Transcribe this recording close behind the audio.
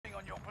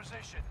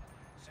position.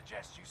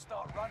 Suggest you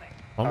start running.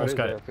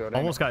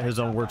 Almost got his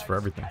own words for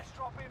everything.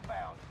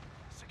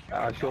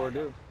 I sure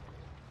do.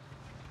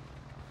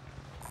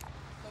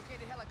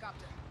 Located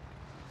helicopter.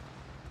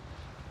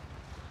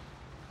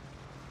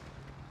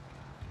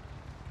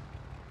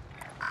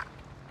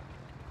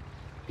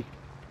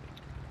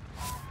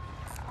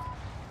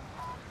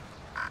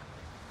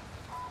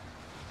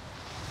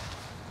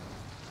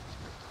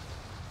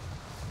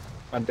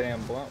 My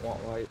damn blunt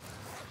won't light.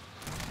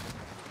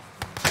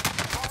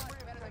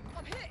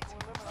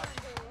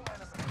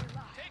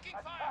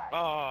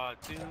 Oh,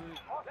 dude.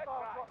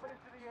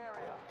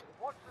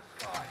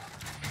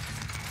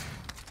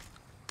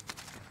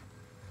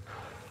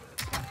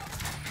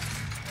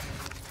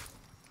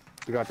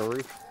 You got the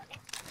roof?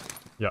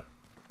 Yep.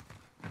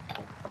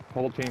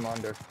 Whole team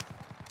under.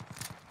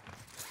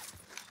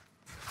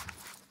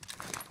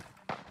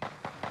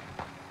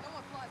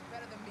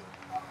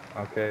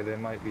 Okay, they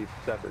might be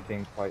separate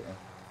teams fighting.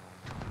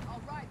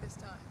 All right this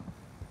time.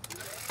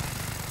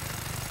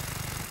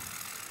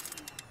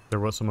 There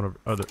was someone over.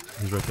 Oh,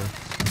 he's right there.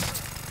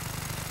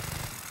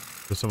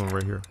 There's someone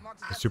right here.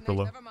 He's super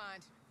low.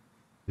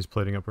 He's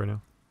plating up right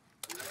now.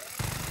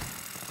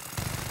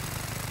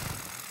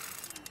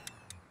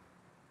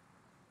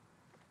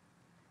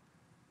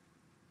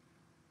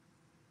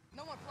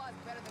 No one flies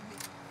better than me.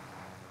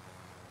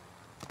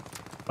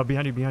 Oh,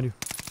 behind you, behind you.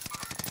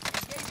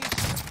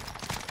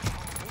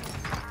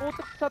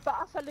 Putik sa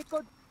taas, sa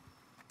likod.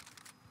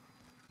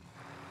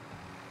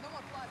 No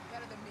one flies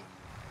better than me.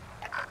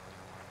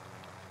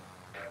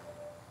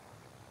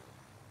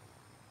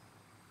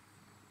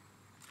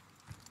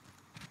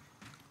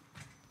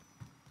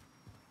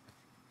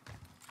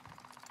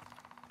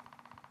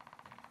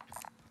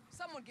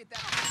 Someone get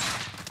that.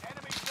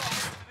 Enemy dropping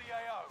into the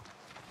AO.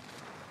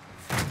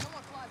 No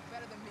one flies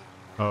better than me.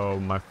 Oh,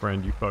 my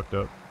friend, you fucked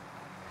up.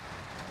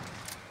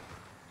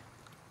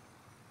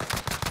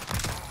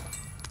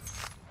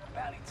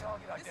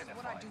 This is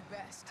what I do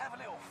best. Have a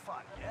little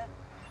fun, yeah?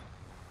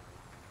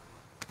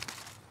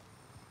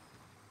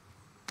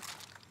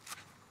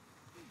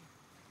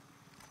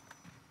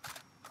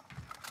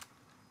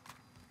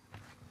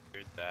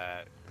 Heard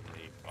that.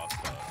 They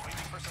fucked up.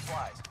 Waiting for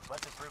supplies.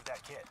 Let's improve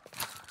that kit.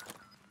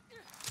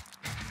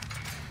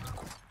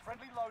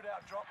 Friendly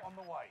loadout drop on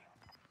the way.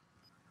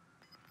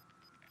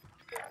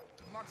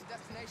 Marks a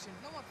destination.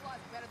 No one flies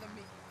better than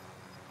me.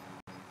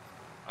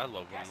 I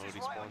love when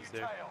Lodi spawns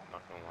there.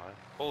 Not gonna lie.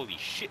 Holy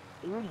shit!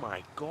 Oh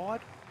my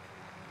god!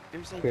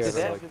 There's like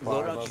 7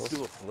 loadouts. You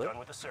do a flip. Done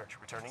with the search.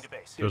 Returning to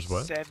base. There's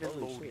what? 7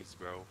 Lodis,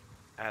 bro.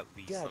 At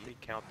least. God. Let me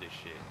count this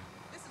shit.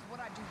 This is what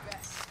I do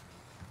best.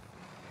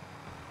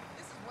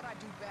 This is what I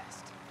do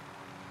best.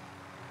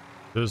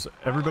 There's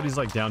everybody's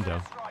like down.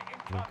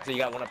 So you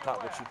got one up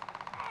top with you.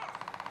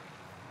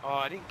 Oh,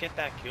 I didn't get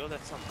that kill.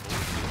 That's some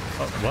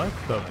bullshit. What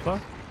the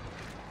fuck?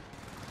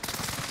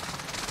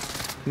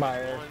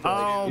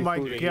 Oh my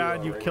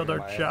god, you killed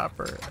our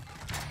chopper.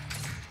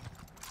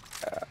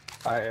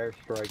 I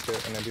airstriked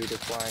it and the dude is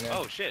flying in.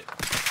 Oh shit.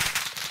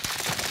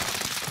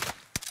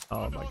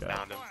 Oh my god.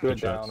 Found him. Good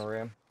down,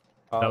 Rim.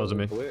 That was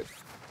me. Blitz.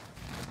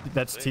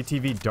 That's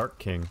TTV Dark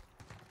King.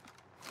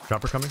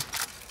 Chopper coming.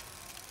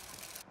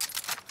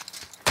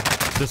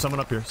 There's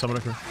someone up here. Someone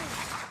up here.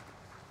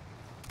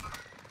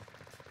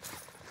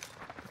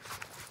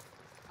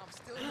 I'm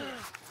still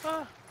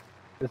here.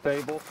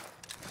 Disabled.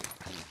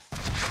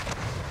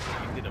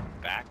 You did a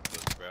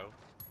backflip, bro.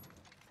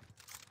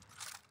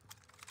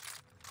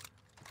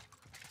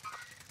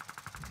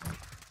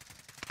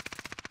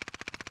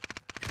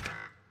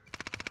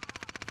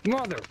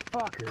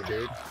 Motherfucker,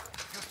 dude. Your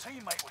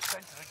teammate was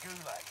sent to the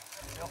gulag.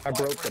 They'll I fight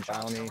broke for a the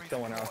chance to bounty.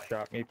 Someone else redeploy.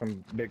 shot me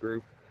from big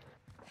roof.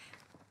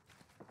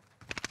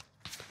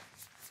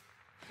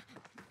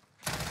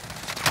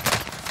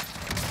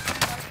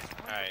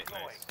 Alright,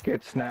 nice.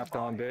 Get snapped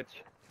on,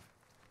 bitch.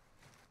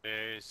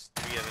 There's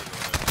 3 other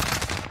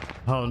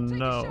loadouts. Oh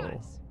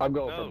no. I'll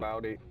go No. for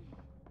bounty.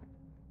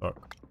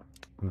 Fuck.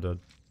 I'm dead.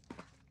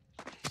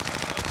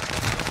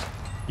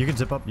 You can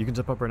zip up. You can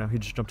zip up right now. He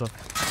just jumped off.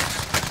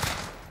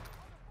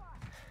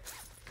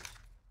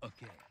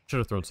 Okay. Should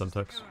have thrown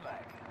Semtex.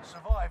 Gulag.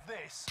 Survive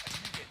this, and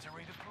you get to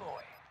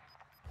redeploy.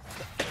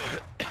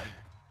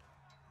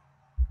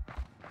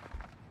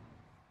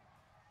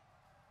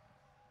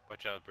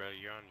 Watch out, bro.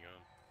 You're on your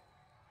own.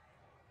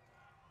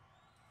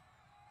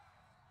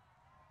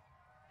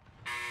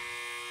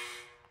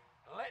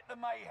 Let the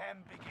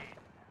mayhem begin.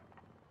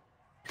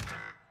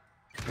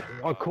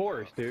 Of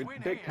course, dude.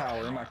 Win Big here,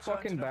 tower in my return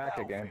fucking to the back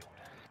again.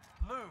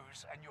 battlefield.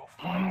 Lose and your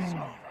fight's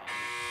over.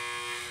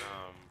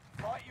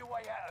 Fight your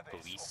way out of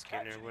this. Police or skin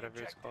capture or the whatever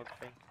it's objective. called, I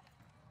think.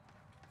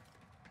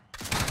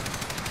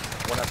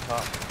 One up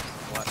top.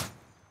 One.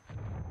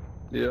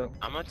 Yeah.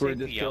 I'm gonna That's where take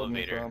he the just killed me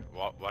elevator.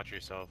 from. Watch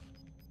yourself.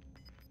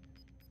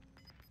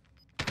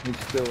 He's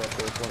still up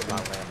there fucking My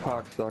landmine.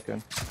 cock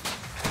sucking.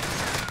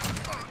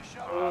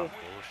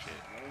 Bullshit.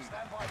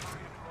 Stand by for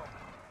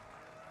redeployment.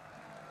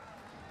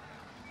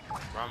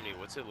 Romney,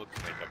 what's it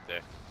looking like up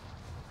there?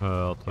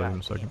 I'll tell you in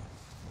a second.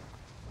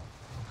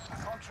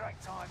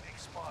 Contract time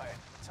expired.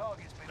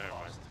 Target's been Never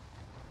mind. lost.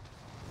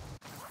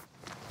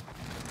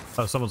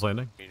 Oh, someone's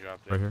landing. He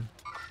dropped it. Right here.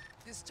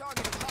 This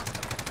target is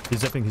hostile. He's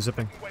zipping, he's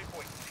zipping.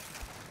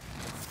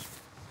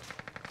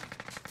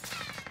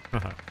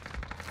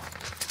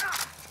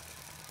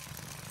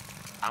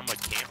 I'm a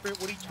camper?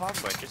 What are you talking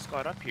about? I just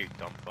got up here, you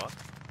dumb fuck.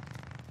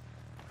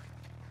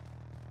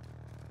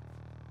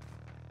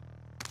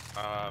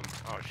 Oh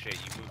shit,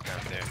 you moved down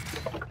there.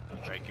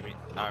 Alright, give me.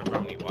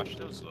 Romney, watch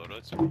those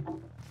loadouts.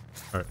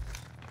 Alright.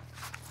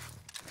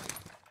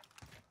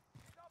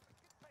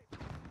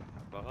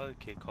 Well, how the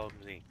kid called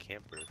me a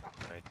camper?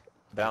 Right?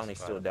 Bounty's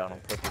still down on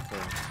purple team.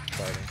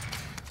 Starting.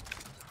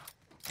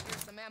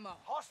 Here's some ammo.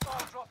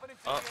 Hostile dropping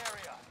into the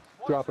area.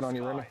 Watch Dropping the on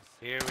you, Remy. skies.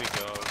 Here we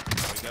go.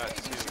 We got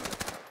two.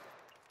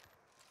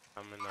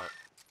 Coming up.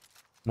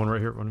 One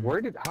right here, one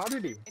right here. How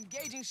did he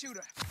Engaging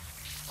shooter.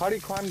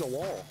 climb the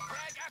wall?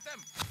 Frag at them.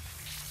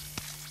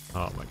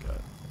 Oh my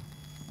god.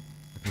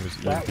 It was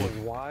That easy. was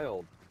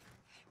wild.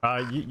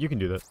 You can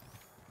do that.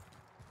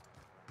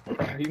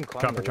 You can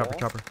climb Chopper, the chopper, wall?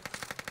 chopper.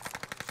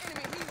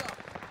 Enemy helo.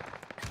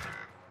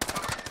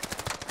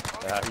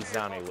 Yeah, he's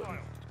down here with me.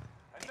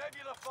 A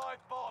Nebula 5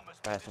 bomb has I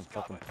been have some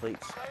fucking discovered.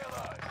 plates. Stay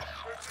alert.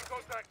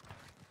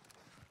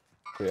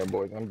 Yeah,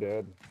 boys, I'm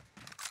dead.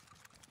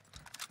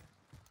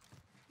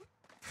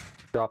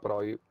 Drop it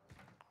all you.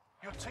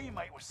 Your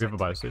teammate was We have sent a to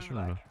buy the station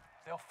or gulag. no?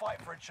 They'll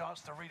fight for a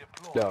chance to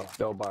redeploy. No,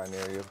 they'll buy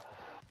near you.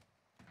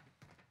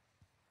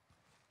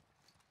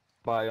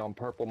 Buy on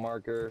purple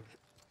marker.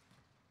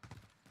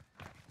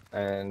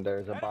 And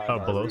there's a buy Oh,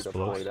 on below us, redeploy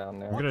below us. down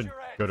there. I'm gonna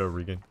go to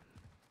regain.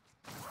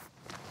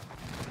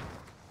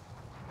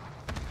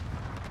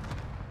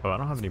 Oh, I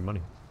don't have any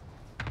money.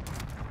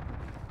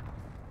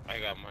 I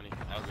got money.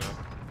 I'll go.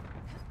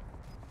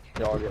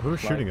 Y'all get Who's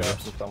shooting at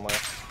sniped us? from somewhere.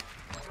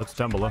 That's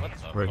down below.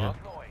 What's up, Right here.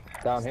 Bob?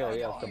 Downhill,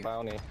 yeah, it's the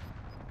bounty.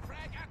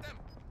 Frag at them.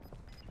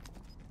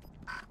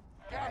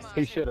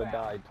 He should have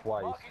died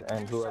twice,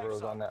 and whoever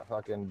was on that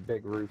fucking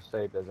big roof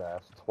saved his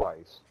ass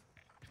twice.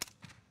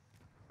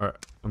 Alright,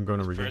 I'm going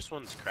to regain. First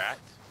one's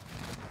cracked.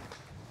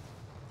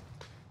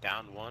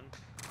 Down one.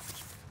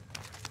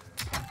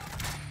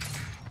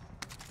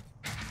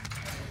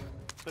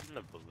 Put in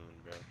a balloon,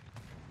 bro.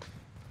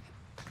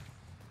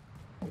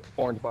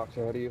 Orange box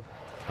ahead of you.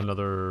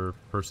 Another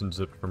person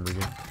zipped from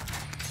regain.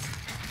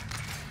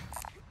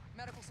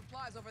 Medical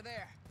supplies over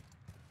there.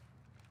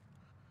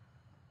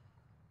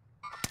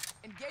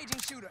 Engaging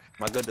shooter.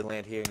 Am I good to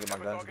land here and get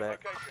my guns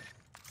back?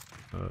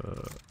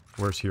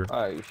 Where's here?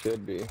 Alright, you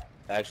should be.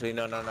 Actually,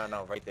 no,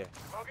 right there.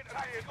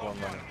 One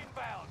minute.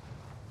 Inbound.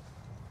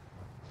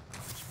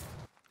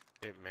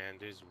 Hey man,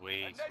 there's A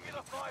ways.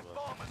 Nebula 5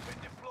 bomb has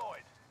been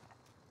deployed.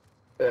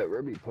 Yeah,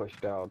 Ruby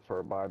pushed out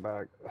for a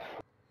buyback.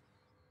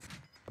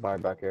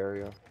 Buyback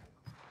area.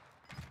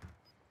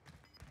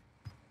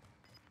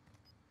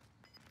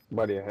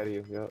 Buddy ahead of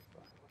you, yep.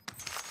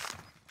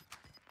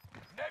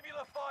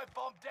 Nebula 5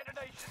 bomb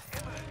detonation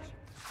imminent.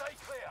 Stay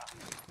clear.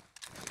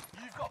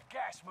 You've got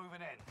gas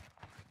moving in.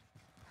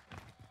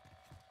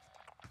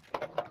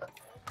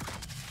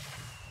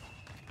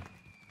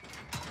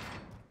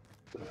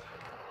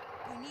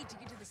 We need to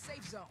get to the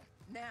safe zone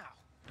now.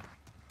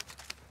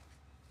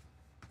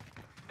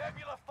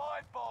 Nebula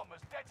 5 bomb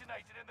has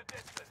detonated in the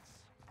distance.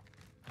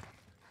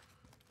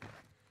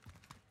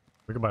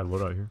 We can buy a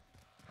loadout here.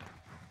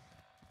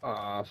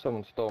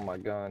 Someone stole my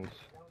guns.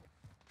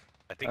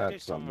 I think That's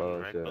there's some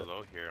someone right bullshit.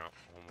 below here,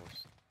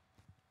 almost.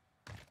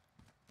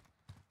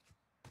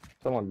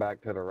 Someone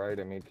back to the right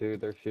of me too,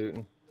 they're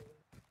shooting.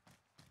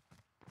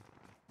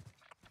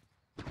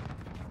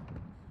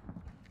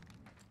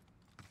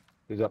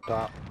 He's up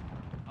top.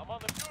 I'm on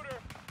the shooter.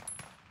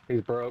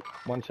 He's broke.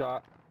 One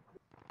shot.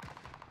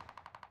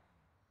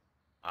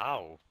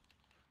 Ow.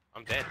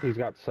 I'm dead. He's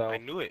got self. I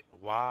knew it.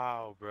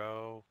 Wow,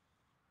 bro.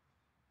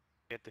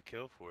 Get the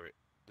kill for it.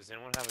 Does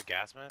anyone have a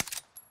gas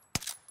mask?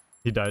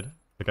 He died.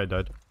 The guy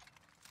died.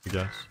 I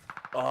guess.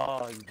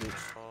 Oh, you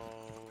bitch.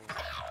 Oh.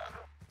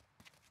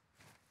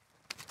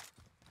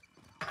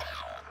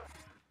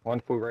 One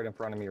flew right in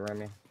front of me,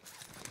 Remy.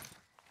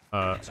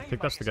 I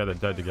think that's the guy that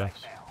died to gas.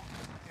 Now.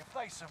 If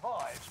they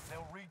survive,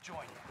 they'll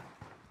rejoin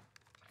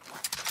you.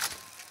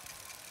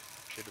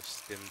 Should have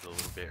stimmed a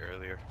little bit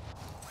earlier.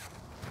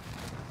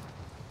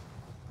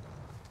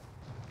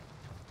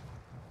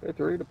 It's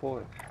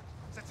redeploy.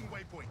 Setting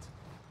waypoint.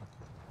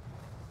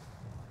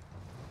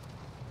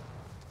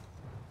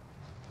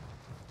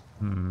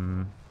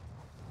 Hmm.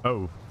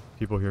 Oh,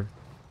 people here.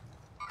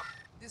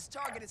 This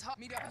target is hot.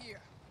 Meet up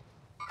here.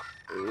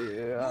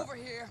 Yeah. Over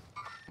here.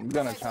 I'm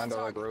gonna Eyes on kinda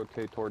like target.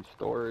 rotate towards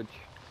storage.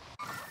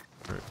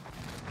 Right.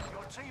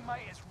 Your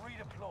teammate is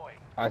redeploying.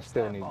 I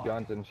still Stand need by.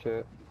 guns and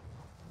shit.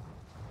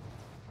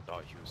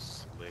 Thought he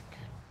was slick.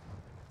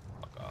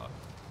 Fuck off.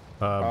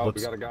 Oh, we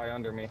Blitz, got a guy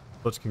under me.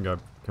 Blitz can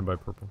buy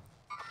purple.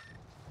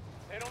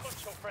 They don't look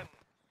so friendly.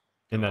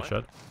 In that What?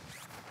 shed.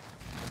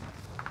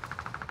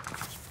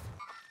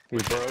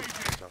 He's broke.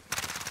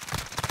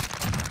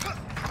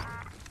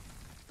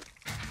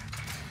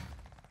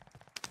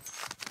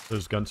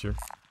 There's guns here.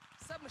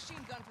 Submachine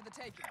gun for the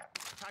taking. taking.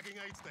 Tagging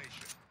aid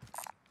station.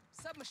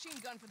 Submachine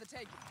gun for the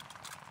taking.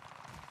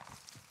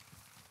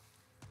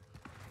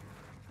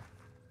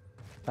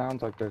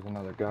 Sounds like there's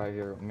another guy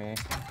here with me.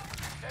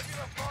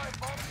 Nebula 5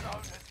 bomb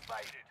zone has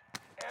faded.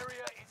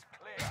 Area is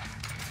clear.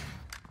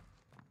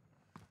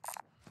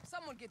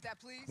 Someone get that,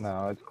 please.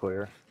 No, it's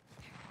clear.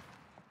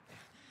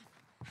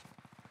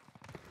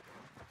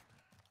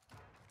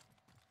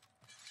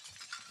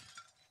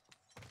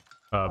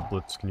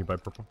 Blitz, can you buy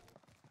purple?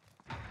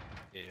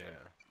 Yeah.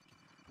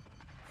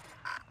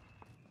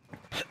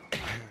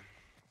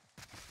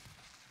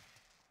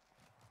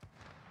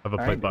 I have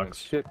a I plate ain't doing box.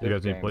 shit You this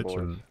guys need game, plates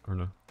boys. or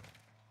no?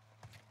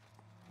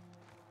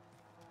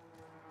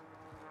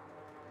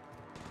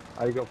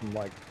 I go from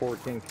like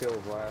 14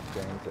 kills last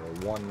game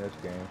to 1 this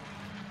game.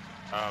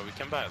 We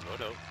can buy a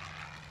loadout.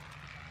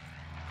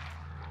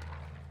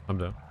 I'm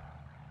down.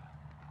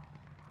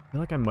 I feel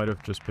like I might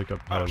have just picked up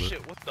Oh pilot.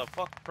 shit, what the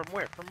fuck? From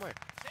where? From where?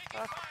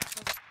 I'm on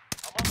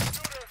the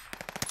shooter.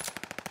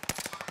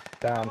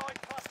 Down.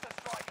 Allied cluster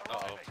strike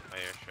Uh-oh, arriving. I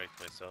airstriked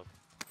myself.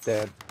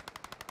 Dead.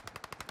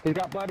 He's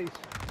got buddies.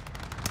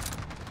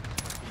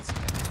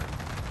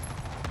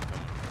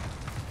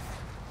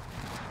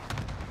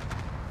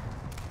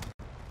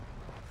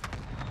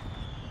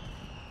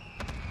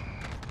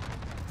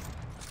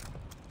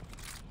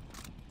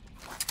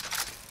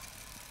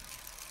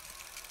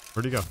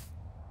 Where'd he go?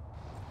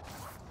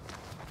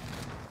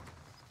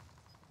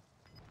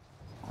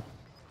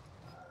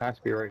 Has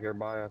to be right here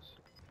by us.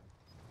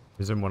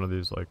 He's in one of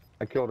these, like...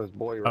 I killed his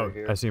boy right Oh,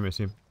 here. I see him, I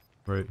see him.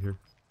 Right here.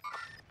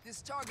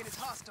 This target is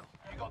hostile.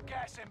 You got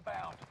gas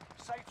inbound.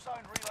 Safe zone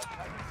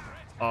relocated.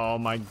 Oh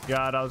my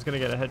god, I was gonna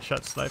get a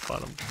headshot snipe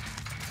on him.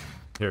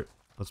 Here,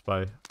 let's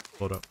buy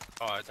loadout.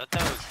 Oh, I thought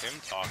that was him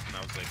talking.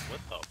 I was like,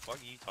 what the fuck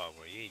are you talking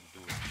about? You ain't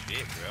doing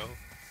shit,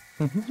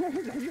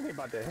 bro. You ain't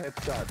about to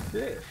headshot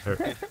shit.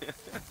 Here.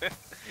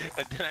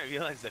 And then I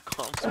realized the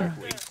comps were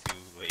way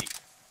too late.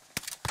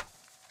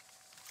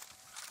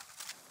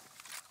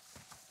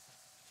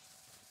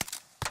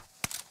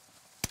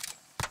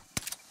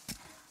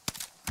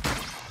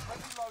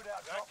 Friendly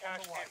loadout drop on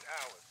the way.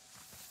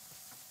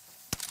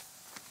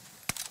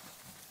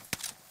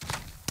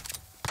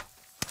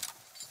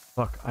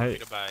 Fuck,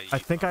 Need to buy I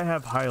think I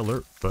have high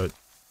alert, but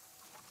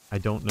I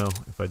don't know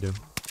if I do.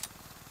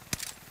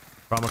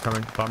 Bomber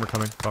coming, bomber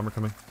coming, bomber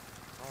coming.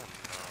 I don't know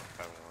if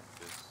I want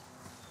this.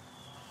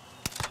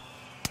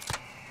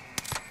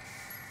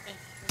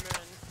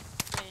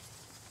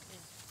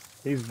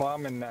 He's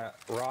bombing that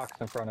rocks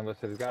in front of us.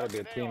 There's got to be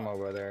a team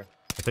over there.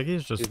 I think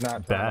he's just He's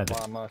not trying bad. to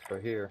bomb us,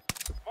 but here.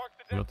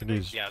 I don't think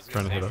he's Yeah, I was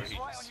trying gonna to say, hit he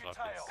us. just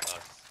fucking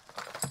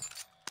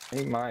sucks.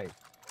 He might.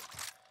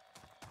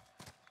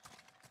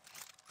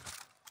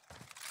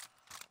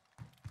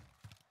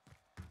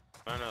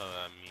 I know,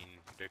 I mean,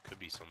 there could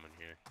be someone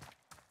here.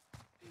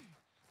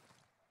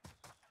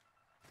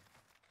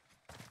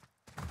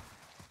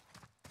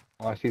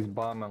 Unless he's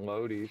bombing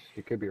loadies.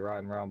 He could be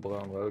riding around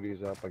blowing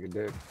loadies up like a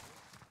dick.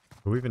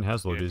 Who even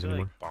has Dude, I loadies feel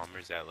anymore? like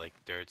bombers at like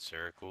third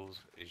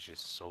circles is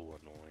just so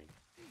annoying.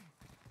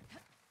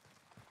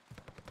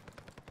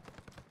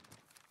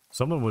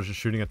 Someone was just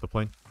shooting at the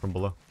plane from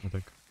below, I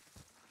think.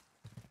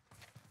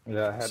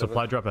 Yeah, ahead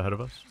Supply of us. drop ahead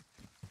of us.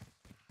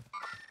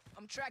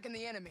 I'm tracking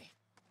the enemy.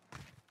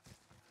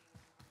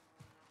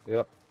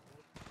 Yep.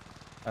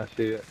 I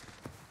see it.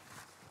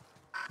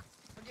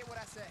 Forget what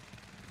I said.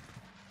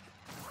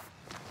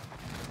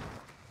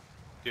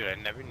 Dude, I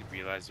never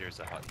realized there was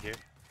a hut here.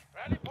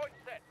 Rally point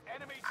set.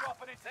 Enemy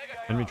dropping into the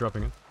AR. Enemy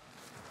dropping in.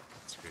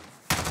 It's great.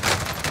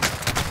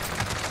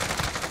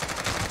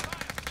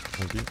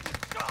 Thank you.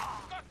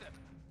 Got them.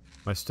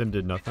 My stim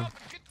did nothing.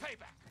 Get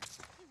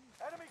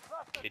payback. Enemy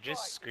cluster It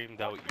just strike.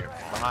 screamed out your mom.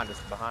 Behind us,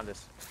 behind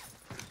us.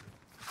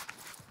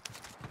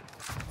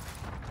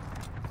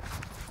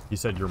 He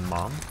said your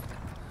mom?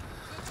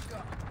 Let's go.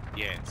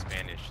 Yeah, in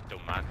Spanish, tu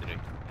madre.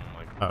 I'm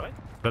like, Oh, what?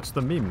 that's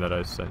the meme that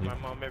I sent What you.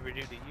 did my mom ever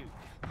do to you?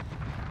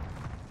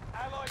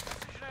 Allied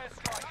precision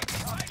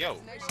airstrike. Yo,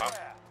 stop.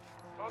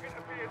 Target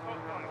appears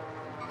hostile.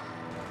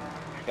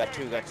 Got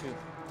two, got two.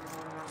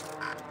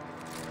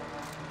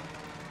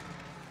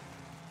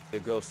 They're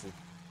ghosted.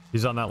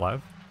 He's on that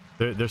live?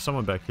 There's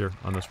someone back here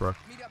on this rock.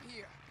 Meet up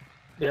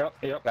here.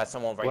 Yep. Got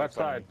someone right Left in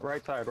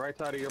front side, right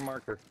side of your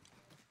marker.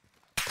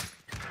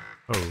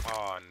 Oh,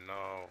 Oh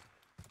no.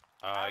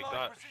 I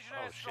got.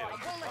 Oh shit. I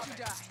won't let you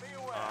die.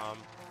 Be aware.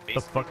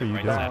 Basically fuck are you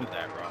right doing? side of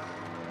that rock.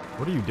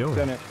 what are you doing?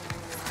 Finish.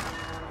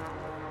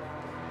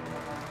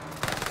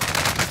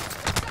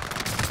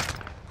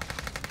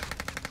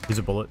 He's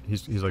a bullet.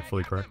 He's like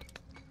fully cracked.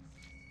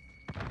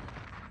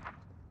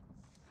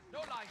 No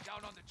lying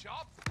down on the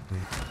job.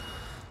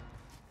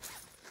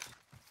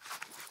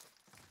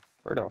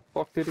 Where the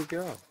fuck did he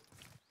go?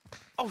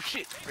 Oh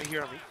shit! Right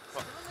here on me.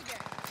 Fuck. Still in the game.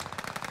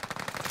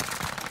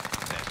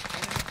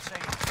 Enemy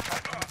team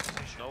tracking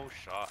position. No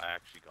shot. I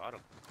actually got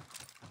him.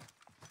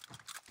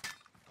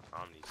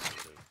 Omni's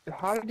still there.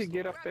 How did he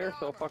get up there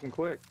so fucking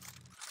quick?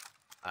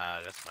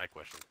 That's my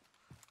question.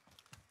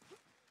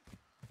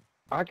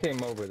 I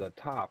came over the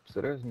top,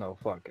 so there's no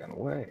fucking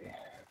way.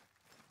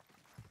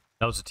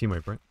 That was a team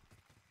wipe, right?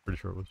 Pretty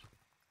sure it was.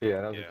 Yeah,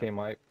 that was Yeah. a team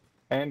wipe.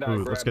 And I Ooh,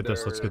 grabbed let's get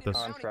this, let's their get this.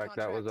 contract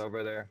that was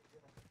over there.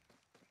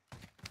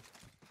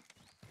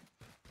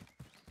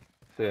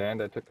 Yeah,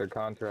 and I took their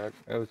contract.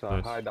 It was a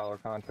Nice. high dollar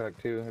contract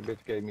too. The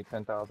bitch gave me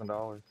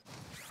 $10,000.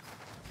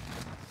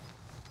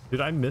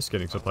 Dude, I miss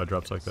getting supply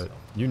drops like that.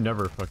 You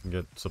never fucking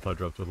get supply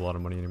drops with a lot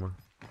of money anymore.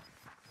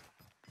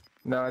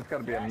 No, it's got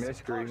to be a Gas is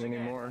mystery closing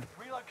in. anymore.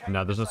 Relocate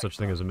Nah, to there's no safe such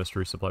thing zone. as a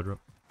mystery supply drop.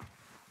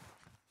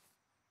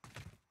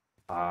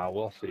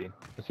 We'll see.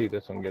 Let's see if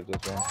this one gives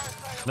us one.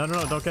 No,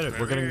 no, no, don't get it.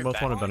 We're getting most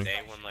back wanted, in the Benny.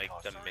 day when like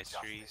the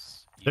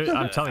mysteries. There, used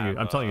I'm to telling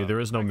you, have, there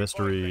is no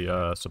mystery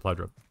supply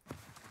drop.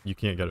 You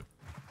can't get it.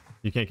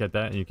 You can't get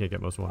that, and you can't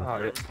get most wanted. Oh,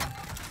 yeah.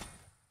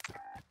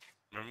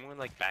 Remember when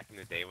like back in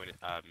the day when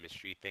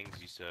mystery things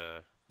used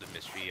to, the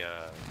mystery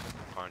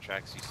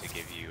contracts used to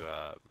give you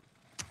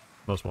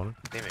Most wanted.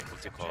 damn it,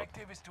 what's it called?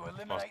 Objective is to Most,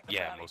 eliminate the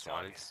yeah, bounty most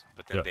target. wanted.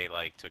 But then Yeah. they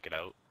like took it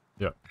out.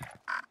 Yeah.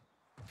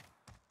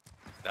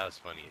 That was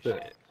funny as Yeah.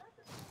 shit.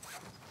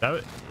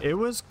 It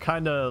was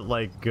kind of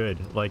like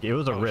good. Like it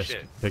was a Oh, risk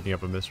shit. picking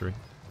up a mystery.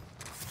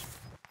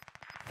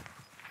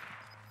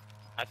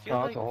 I feel Oh,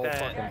 like it's a whole that,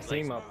 fucking like,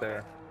 team up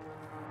there.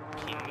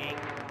 pinging.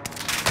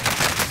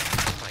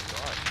 Oh my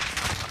god,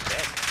 I'm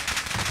dead.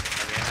 I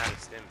ran out of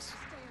stims.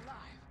 Stay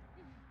alive.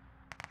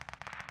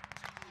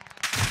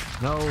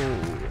 No, I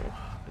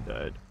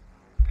died.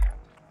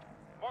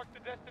 Mark the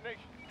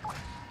destination.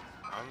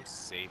 I'm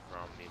safe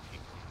from if you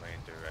can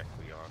land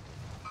directly on me.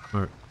 All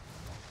right.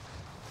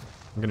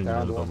 I'm gonna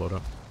Down need another one. load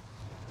up.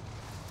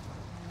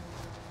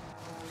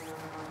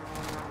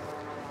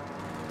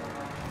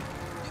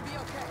 You'll be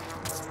okay.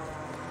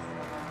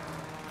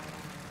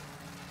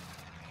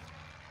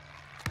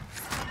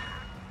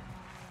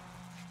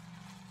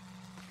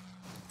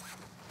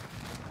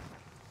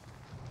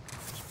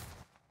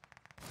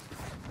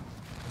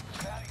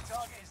 Bounty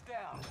target is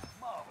down.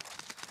 Mark.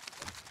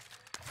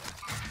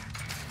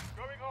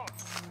 Going on.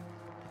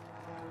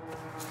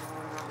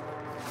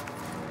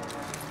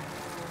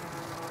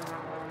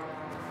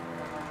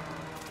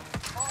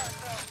 Fire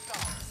sales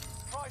done.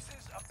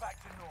 Prices are back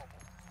to normal.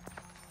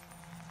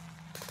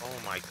 Oh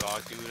my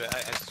god, dude,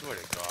 I swear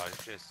to god,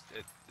 it's just,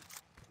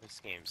 this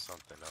game's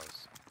something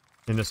else.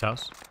 In this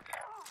house.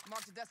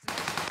 Mark the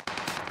destination.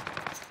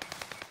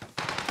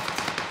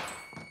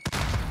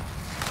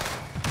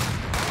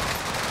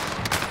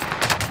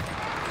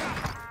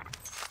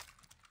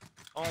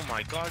 Oh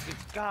my god,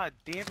 god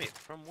damn it,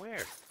 from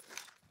where?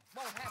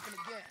 Won't happen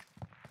again.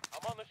 I'm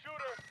on the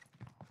shooter.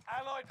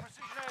 Allied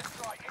precision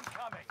airstrike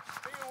incoming.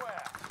 Be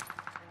aware.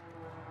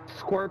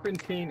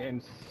 Scorpentine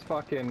and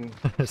fucking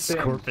Sims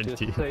Scorpentine.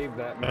 just saved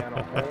that man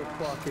a whole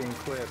fucking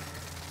clip.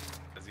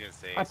 I was gonna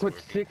say, I put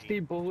Scorpion 60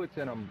 King. bullets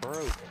in him,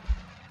 broke.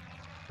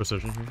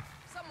 Precision here.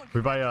 Someone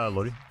We buy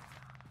Lodi.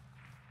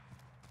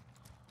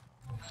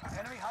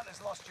 Enemy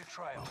hunters lost your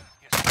trail.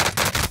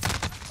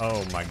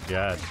 Oh my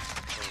god.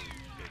 Holy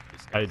shit,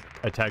 this guy's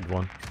I tagged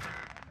one.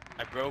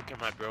 I broke him,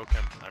 I broke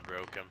him, I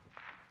broke him.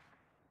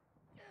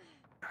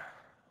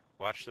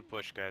 Watch the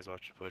push, guys,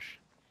 watch the push.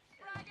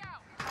 frag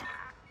out.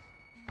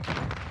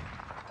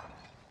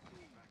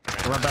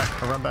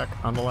 I run back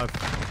on the left.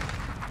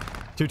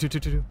 Two. Go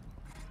ahead.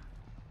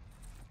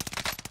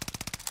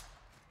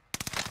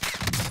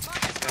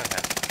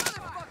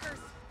 Motherfuckers.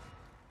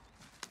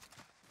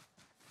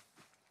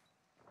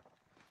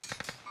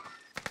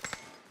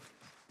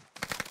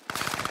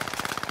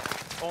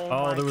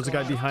 Oh, there was a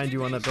guy behind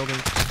you on that building.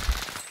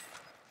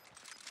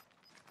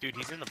 Dude,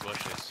 he's in the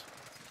bushes.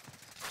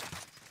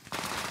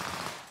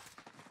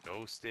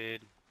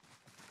 Ghosted.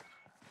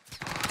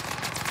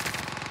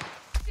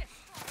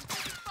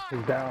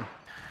 He's down.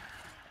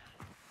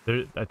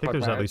 There, I think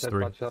there's at least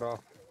three. Shut off.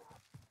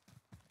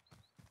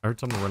 I heard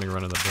someone running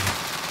around in that building.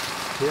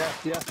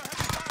 Yes.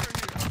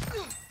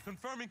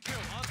 Confirming kill.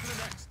 On to the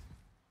next.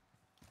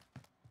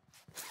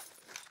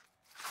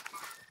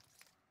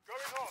 Going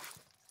on.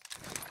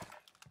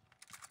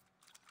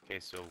 Okay,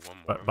 so one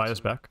more. Buy us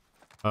back.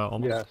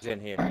 Almost. Yes. He's in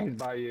here. He's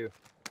by you.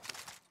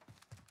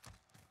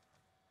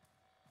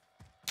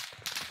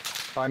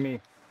 By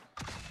me.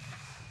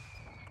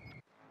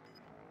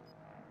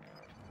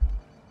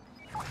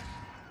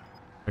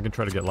 I can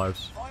try to get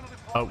lives. Final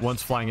deployment.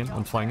 One's flying in.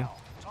 One's flying in.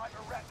 Time to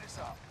wrap this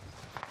up.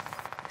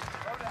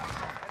 Loadout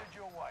truck headed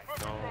your way.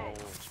 No.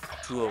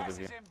 Two over Gas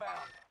here. is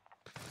inbound.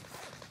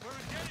 We're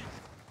engaged.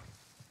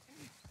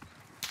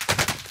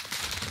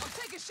 I'm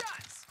taking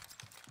shots.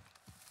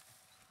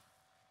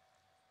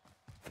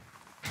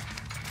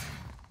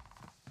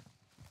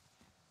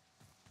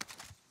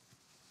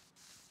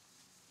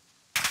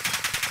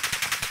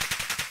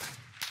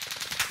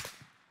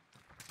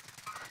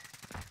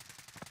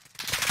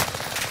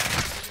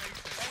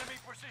 Enemy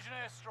precision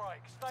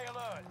airstrike. Stay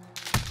alert.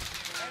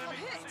 Enemy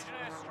hit. precision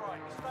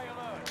airstrike. Stay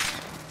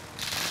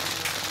alert.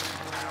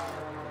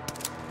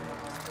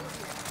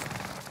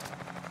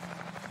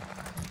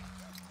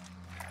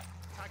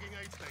 Tagging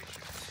aid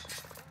station.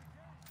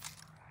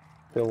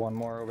 Still one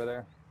more over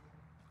there.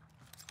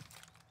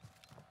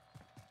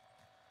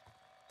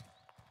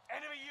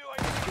 Enemy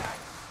UAV attack.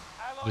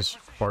 Allied Just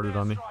precision farted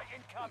on me. Strike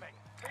incoming.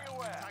 Be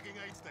aware. Tagging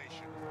aid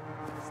station.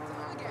 Still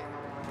in the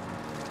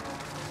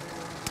game.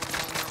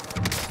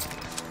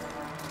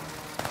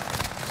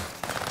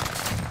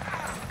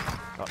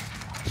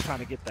 Trying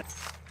to get that.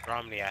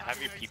 Romney, I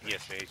have your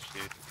PPSH,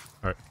 dude.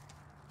 Alright.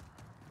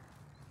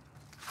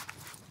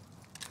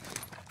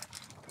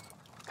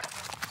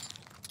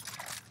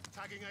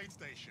 Tagging aid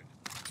station.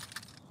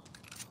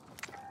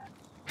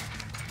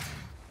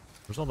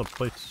 Where's all the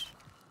plates?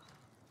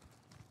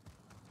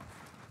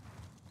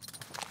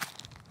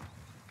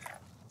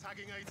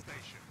 Tagging aid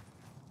station.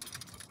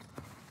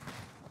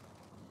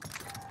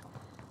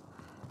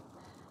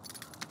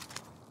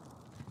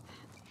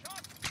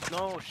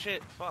 No,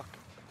 shit, fuck.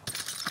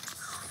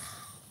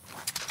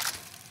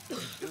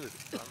 Dude,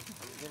 I'm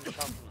getting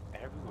shot from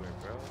everywhere,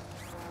 bro.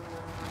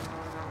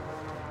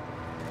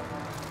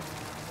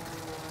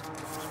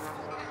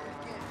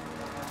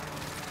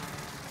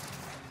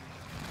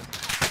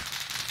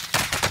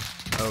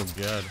 Oh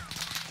god.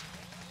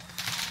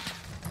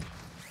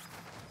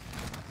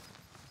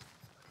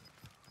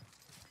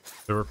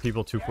 There were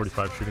people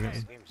 245 shooting at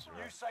me.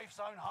 New safe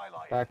zone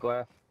highlighted. Back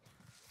left.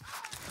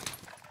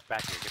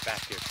 Back here, get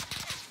back here.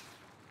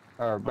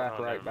 Or back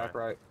no, right, never back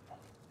mind. right.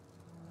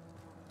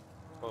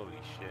 Holy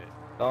shit.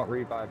 Don't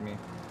revive me. Be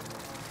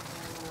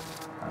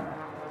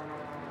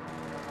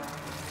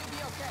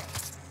okay.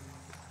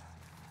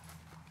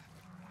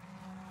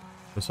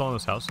 This all in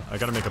this house? I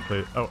gotta make a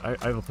plate. Oh, I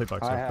have a plate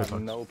box. I have a plate have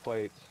box. no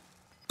plates.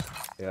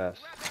 Yes.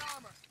 Grab that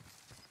armor.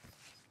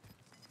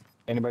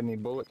 Anybody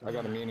need bullets? I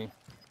got a muni.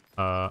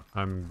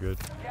 I'm good.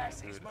 Gas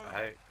is Dude,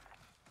 moving.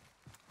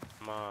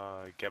 I'm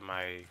gonna get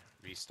my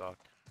restock.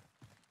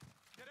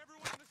 Get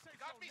everyone in the safe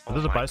zone. Oh,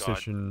 there's a my buy God.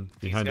 station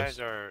These behind guys us.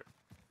 are...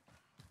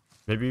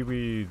 Maybe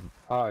we...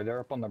 Oh, they're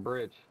up on the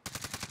bridge.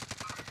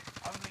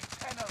 Only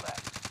 10 are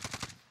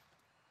left.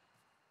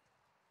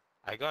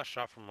 I got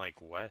shot from, like,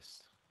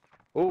 west.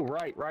 Oh,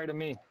 right of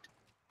me.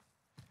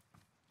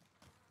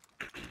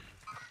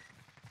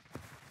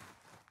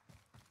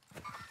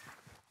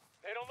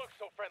 They don't look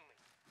so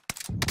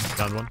friendly.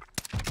 Down one.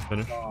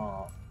 Finish.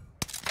 Oh.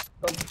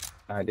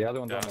 Alright, the other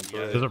one's on the Yeah,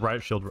 bridge. There's a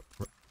riot shield.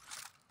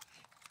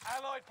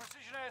 Allied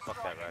precision Fuck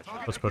airstrike. that ratchet.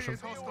 Target Let's push him.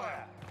 appears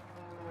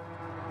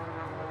hostile.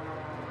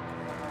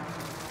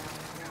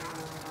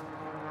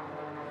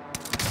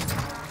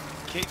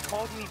 Kid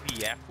called me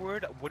the F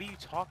word? What are you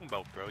talking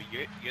about, bro?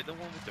 You're the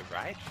one with the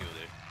riot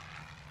shielder.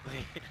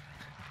 Like,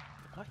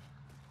 what?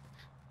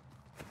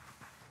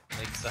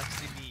 Like,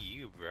 sucks to be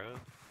you, bro.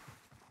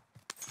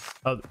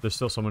 Oh, there's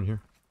still someone here.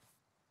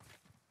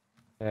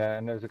 Yeah,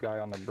 and there's a guy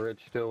on the bridge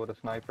still with a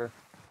sniper.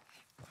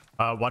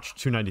 Watch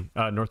 290.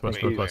 Northwest,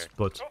 Wait, northwest.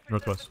 Blitz.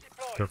 Northwest.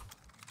 Careful.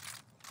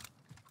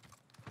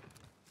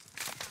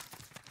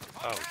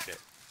 Oh, shit.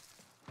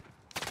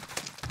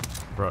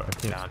 Bro, I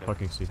can't Downed him.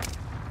 fucking see.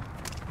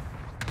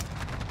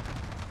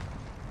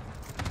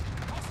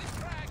 Hostage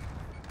frag.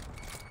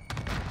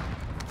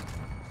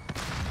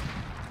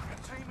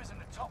 Your team is in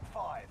the top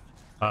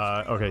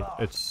 5. Okay,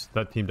 it's...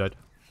 That team died.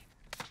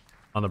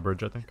 On the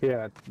bridge, I think.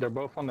 Yeah, they're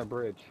both on the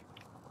bridge.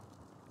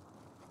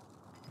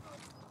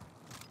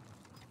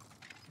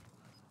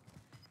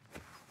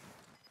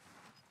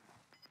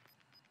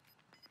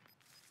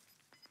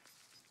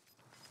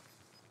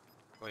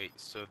 Wait,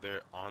 so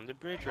they're on the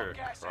bridge or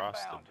Gas across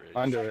inbound. the bridge?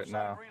 Under Safe it zone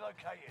now.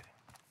 relocated.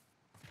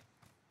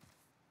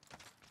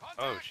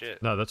 Oh,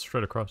 shit. No, that's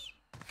straight across.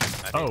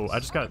 Oh, I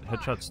just got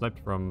headshot sniped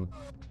from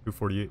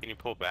 248. Can you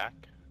pull back?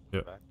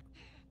 Yep. Back.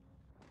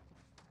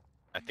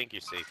 I think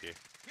you're safe here.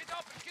 Get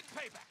up and get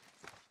payback.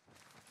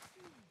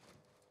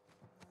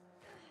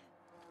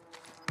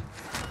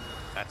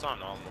 That's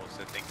on almost.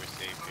 I think we're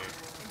safe here.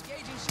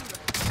 Engaging shooter.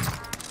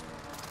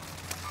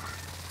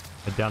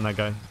 I downed that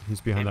guy.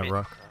 He's behind Hey, that mid-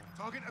 rock.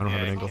 Target I don't have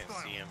yeah, an I angle. can't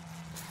see him.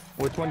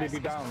 Which one did you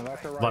down?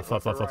 Left or right? Left,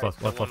 left, or left, left, right? left,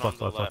 The left, one left, on left,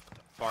 the left, left.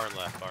 Far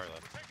left, far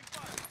left.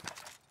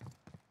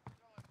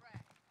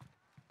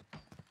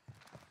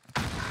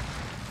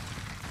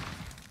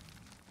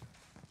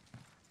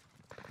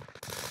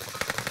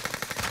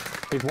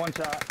 He's one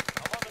shot.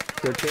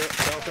 Good shit.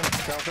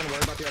 Delphin,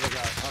 worry about the other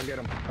guy. I'll get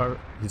him. Oh,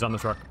 he's on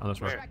this rock. On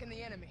this rock. Tracking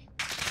the enemy.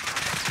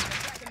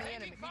 Tracking the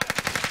enemy.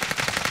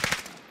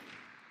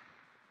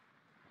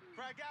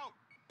 Frag out.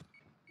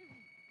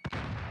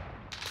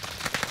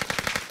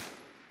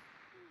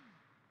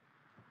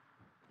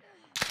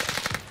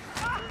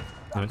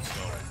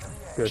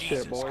 Nice. Good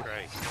Jesus shit, boys.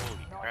 Christ,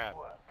 holy crap.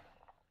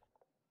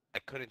 I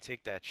couldn't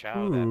take that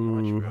chow that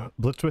much, Ooh, bro.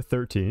 Blitz with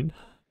 13.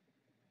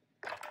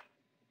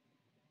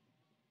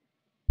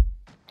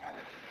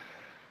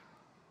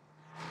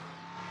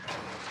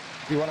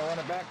 You want to run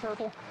it back,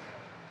 Purple?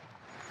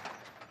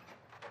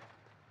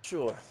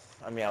 Sure.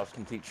 I mean, I was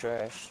complete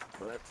trash,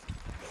 but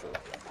sure.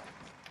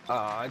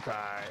 Oh, it's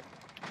alright.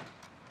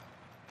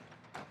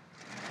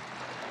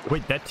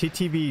 Wait, that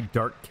TTV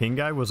Dark King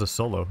guy was a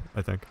solo,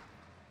 I think.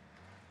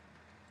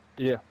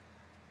 Yeah.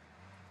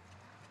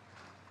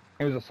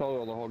 He was a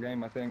solo the whole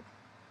game, I think.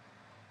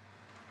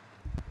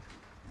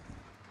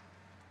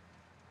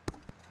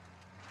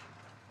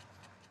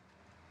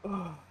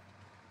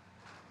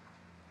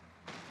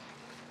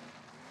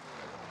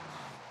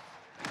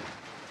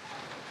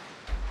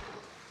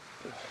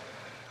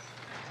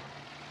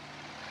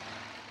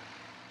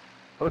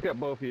 Look at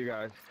both of you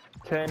guys.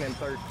 10 and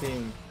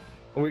 13.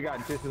 And we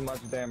got just as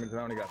much damage and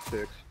I only got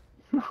 6.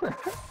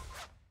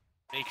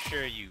 Make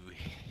sure you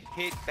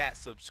hit that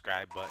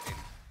subscribe button,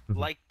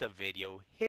 like the video, hit